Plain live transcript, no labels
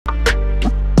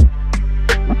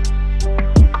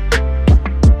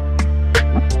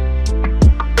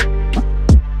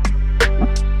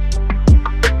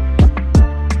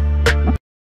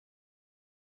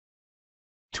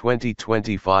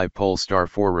2025 Polestar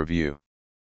 4 Review.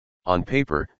 On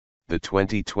paper, the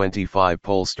 2025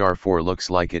 Polestar 4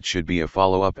 looks like it should be a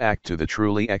follow-up act to the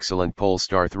truly excellent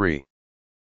Polestar 3.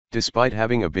 Despite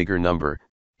having a bigger number,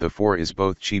 the 4 is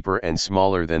both cheaper and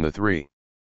smaller than the 3.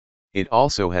 It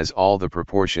also has all the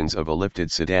proportions of a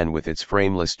lifted sedan with its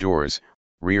frameless doors,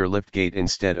 rear liftgate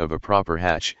instead of a proper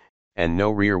hatch, and no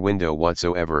rear window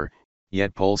whatsoever,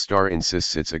 yet Polestar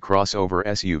insists it's a crossover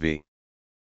SUV.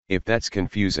 If that's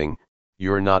confusing,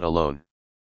 you're not alone.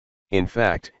 In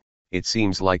fact, it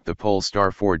seems like the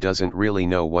Polestar 4 doesn't really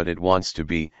know what it wants to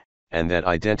be, and that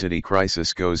identity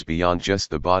crisis goes beyond just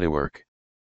the bodywork.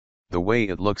 The way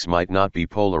it looks might not be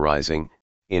polarizing.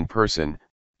 In person,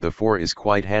 the 4 is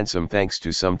quite handsome thanks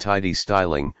to some tidy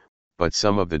styling, but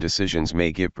some of the decisions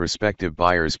may give prospective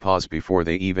buyers pause before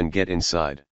they even get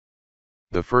inside.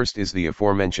 The first is the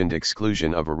aforementioned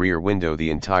exclusion of a rear window.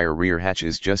 The entire rear hatch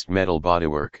is just metal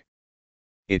bodywork.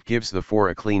 It gives the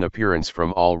 4 a clean appearance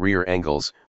from all rear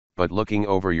angles, but looking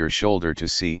over your shoulder to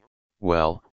see,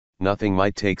 well, nothing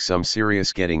might take some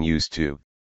serious getting used to.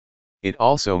 It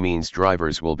also means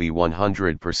drivers will be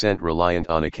 100% reliant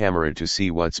on a camera to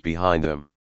see what's behind them.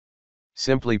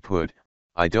 Simply put,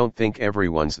 I don't think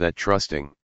everyone's that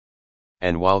trusting.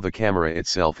 And while the camera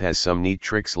itself has some neat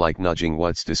tricks like nudging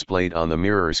what's displayed on the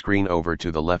mirror screen over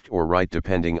to the left or right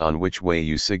depending on which way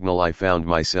you signal, I found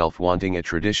myself wanting a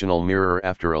traditional mirror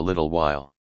after a little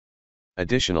while.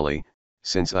 Additionally,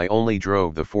 since I only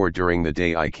drove the 4 during the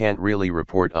day, I can't really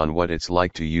report on what it's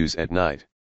like to use at night.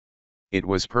 It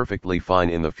was perfectly fine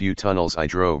in the few tunnels I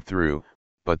drove through,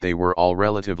 but they were all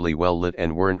relatively well lit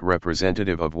and weren't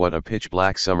representative of what a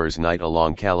pitch-black summer's night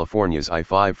along California's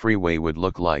I-5 freeway would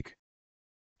look like.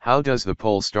 How does the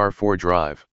Polestar 4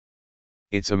 drive?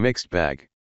 It's a mixed bag.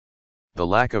 The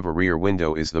lack of a rear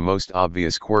window is the most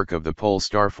obvious quirk of the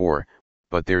Polestar 4,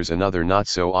 but there's another not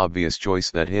so obvious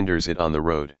choice that hinders it on the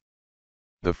road.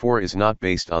 The 4 is not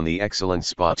based on the excellent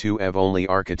SPA2EV-only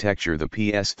architecture the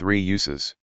PS3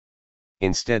 uses.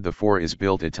 Instead, the 4 is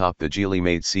built atop the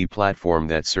Geely-made C platform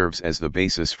that serves as the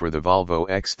basis for the Volvo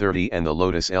X30 and the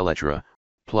Lotus Eletre,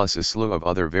 plus a slew of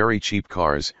other very cheap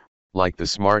cars, like the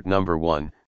Smart No.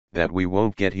 1, that we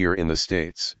won't get here in the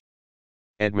States.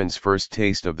 Edmund's first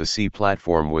taste of the C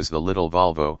platform was the little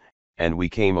Volvo, and we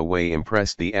came away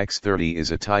impressed. The X30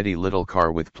 is a tidy little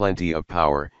car with plenty of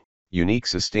power, unique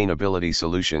sustainability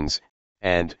solutions,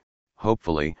 and,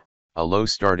 hopefully, a low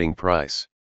starting price.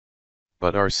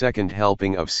 But our second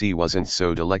helping of C wasn't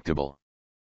so delectable.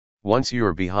 Once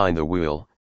you're behind the wheel,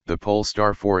 the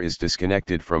Polestar 4 is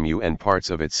disconnected from you and parts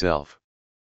of itself.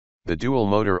 The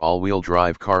dual-motor all-wheel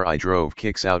drive car I drove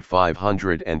kicks out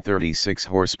 536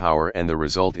 horsepower, and the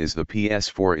result is the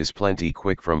PS4 is plenty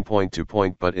quick from point to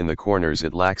point, but in the corners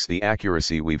it lacks the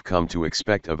accuracy we've come to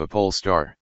expect of a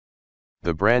Polestar.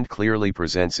 The brand clearly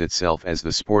presents itself as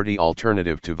the sporty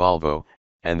alternative to Volvo,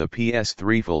 and the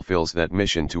PS3 fulfills that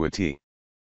mission to a T.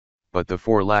 But the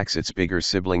 4 lacks its bigger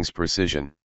sibling's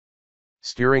precision.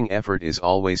 Steering effort is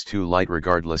always too light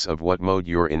regardless of what mode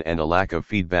you're in, and a lack of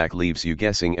feedback leaves you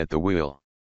guessing at the wheel.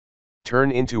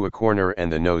 Turn into a corner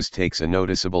and the nose takes a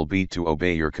noticeable beat to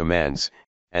obey your commands,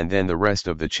 and then the rest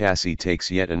of the chassis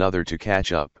takes yet another to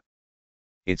catch up.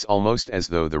 It's almost as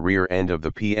though the rear end of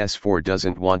the PS4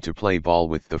 doesn't want to play ball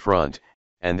with the front,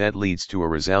 and that leads to a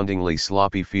resoundingly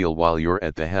sloppy feel while you're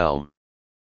at the helm.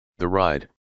 The ride,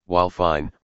 while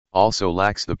fine, also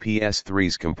lacks the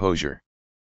PS3's composure.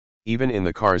 Even in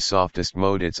the car's softest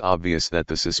mode, it's obvious that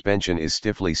the suspension is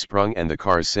stiffly sprung and the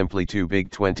car's simply too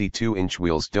big 22-inch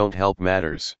wheels don't help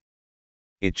matters.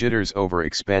 It jitters over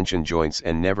expansion joints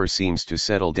and never seems to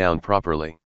settle down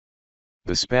properly.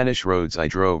 The Spanish roads I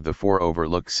drove the 4 over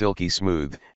looked silky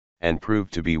smooth, and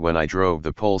proved to be when I drove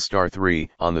the Polestar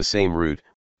 3 on the same route,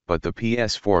 but the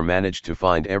PS4 managed to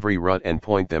find every rut and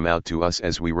point them out to us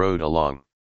as we rode along.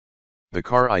 The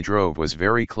car I drove was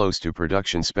very close to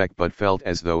production spec but felt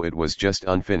as though it was just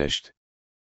unfinished.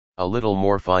 A little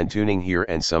more fine-tuning here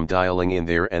and some dialing in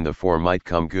there and the 4 might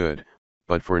come good,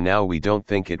 but for now we don't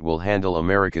think it will handle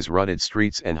America's rutted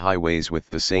streets and highways with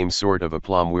the same sort of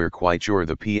aplomb we're quite sure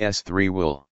the PS3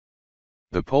 will.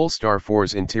 The Polestar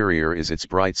 4's interior is its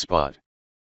bright spot.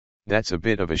 That's a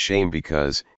bit of a shame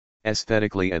because,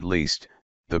 aesthetically at least,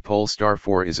 the Polestar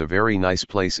 4 is a very nice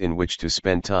place in which to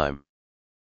spend time.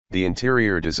 The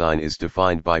interior design is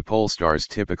defined by Polestar's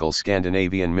typical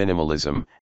Scandinavian minimalism,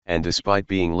 and despite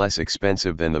being less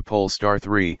expensive than the Polestar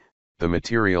 3, the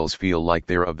materials feel like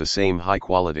they're of the same high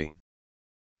quality.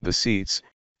 The seats,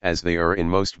 as they are in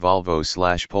most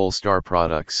Volvo/Polestar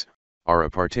products, are a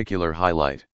particular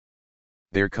highlight.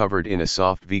 They're covered in a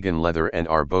soft vegan leather and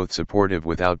are both supportive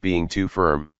without being too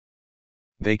firm.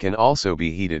 They can also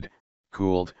be heated,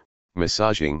 cooled,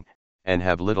 massaging, and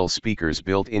have little speakers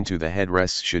built into the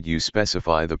headrests should you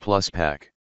specify the Plus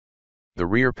pack. The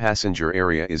rear passenger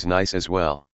area is nice as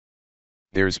well.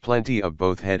 There's plenty of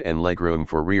both head and legroom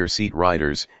for rear seat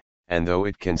riders, and though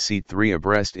it can seat 3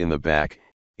 abreast in the back,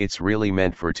 it's really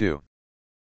meant for 2.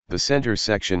 The center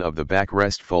section of the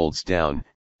backrest folds down,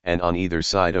 and on either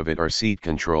side of it are seat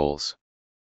controls.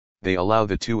 They allow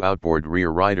the 2 outboard rear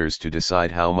riders to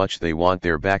decide how much they want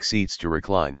their back seats to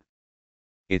recline.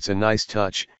 It's a nice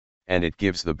touch, and it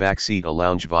gives the back seat a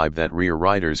lounge vibe that rear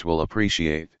riders will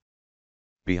appreciate.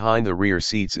 Behind the rear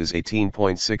seats is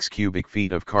 18.6 cubic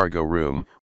feet of cargo room,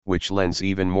 which lends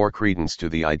even more credence to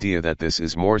the idea that this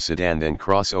is more sedan than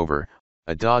crossover.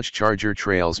 A Dodge Charger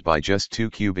trails by just 2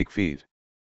 cubic feet.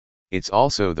 It's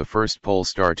also the first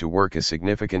Polestar to work a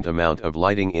significant amount of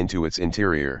lighting into its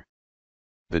interior.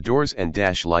 The doors and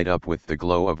dash light up with the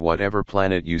glow of whatever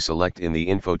planet you select in the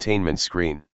infotainment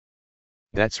screen.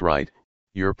 That's right,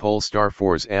 your Polestar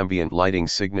 4's ambient lighting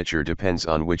signature depends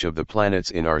on which of the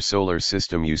planets in our solar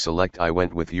system you select. I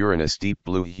went with Uranus deep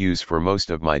blue hues for most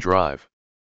of my drive.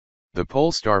 The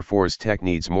Polestar 4's tech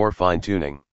needs more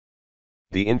fine-tuning.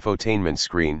 The infotainment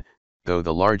screen, though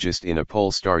the largest in a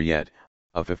Polestar yet,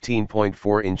 a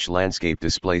 15.4-inch landscape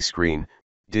display screen,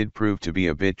 did prove to be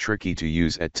a bit tricky to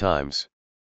use at times.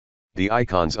 The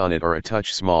icons on it are a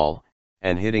touch small,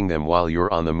 and hitting them while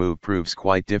you're on the move proves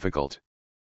quite difficult.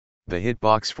 The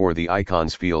hitbox for the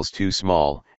icons feels too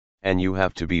small, and you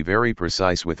have to be very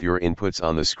precise with your inputs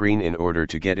on the screen in order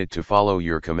to get it to follow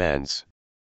your commands.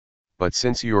 But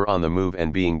since you're on the move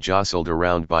and being jostled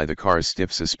around by the car's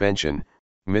stiff suspension,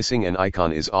 missing an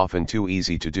icon is often too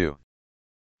easy to do.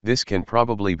 This can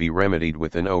probably be remedied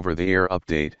with an over-the-air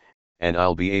update, and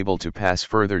I'll be able to pass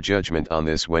further judgment on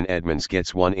this when Edmunds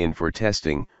gets one in for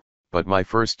testing, but my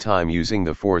first time using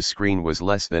the 4's screen was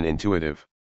less than intuitive.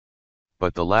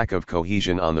 But the lack of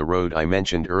cohesion on the road I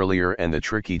mentioned earlier and the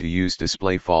tricky-to-use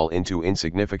display fall into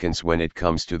insignificance when it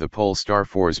comes to the Polestar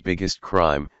 4's biggest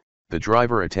crime, the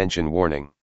driver attention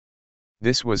warning.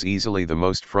 This was easily the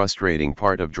most frustrating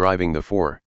part of driving the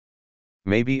 4.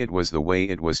 Maybe it was the way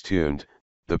it was tuned,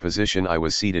 the position I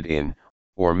was seated in,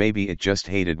 or maybe it just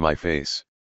hated my face.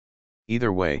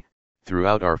 Either way,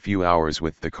 throughout our few hours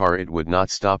with the car it would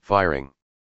not stop firing.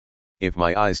 If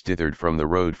my eyes dithered from the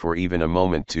road for even a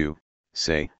moment to,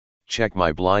 say, check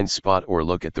my blind spot or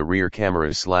look at the rear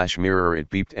camera/mirror, it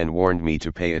beeped and warned me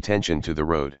to pay attention to the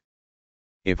road.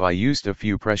 If I used a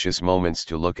few precious moments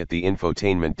to look at the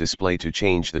infotainment display to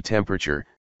change the temperature,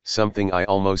 something I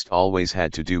almost always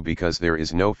had to do because there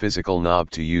is no physical knob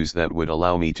to use that would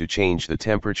allow me to change the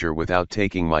temperature without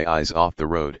taking my eyes off the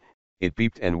road, it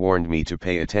beeped and warned me to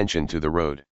pay attention to the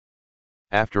road.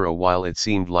 After a while it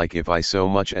seemed like if I so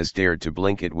much as dared to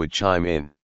blink it would chime in.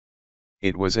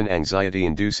 It was an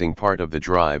anxiety-inducing part of the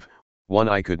drive, one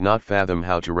I could not fathom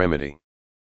how to remedy.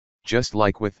 Just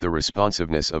like with the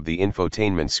responsiveness of the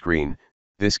infotainment screen,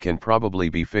 this can probably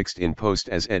be fixed in post,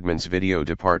 as Edmunds' video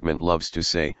department loves to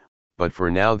say, but for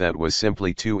now that was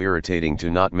simply too irritating to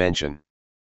not mention.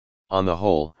 On the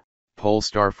whole,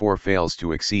 Polestar 4 fails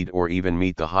to exceed or even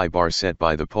meet the high bar set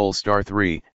by the Polestar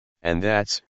 3, and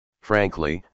that's,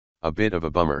 frankly, a bit of a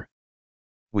bummer.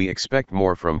 We expect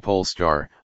more from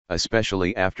Polestar,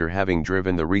 especially after having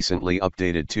driven the recently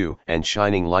updated 2 and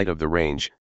shining light of the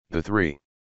range, the 3.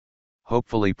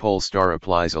 Hopefully Polestar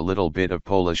applies a little bit of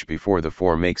polish before the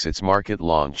 4 makes its market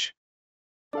launch.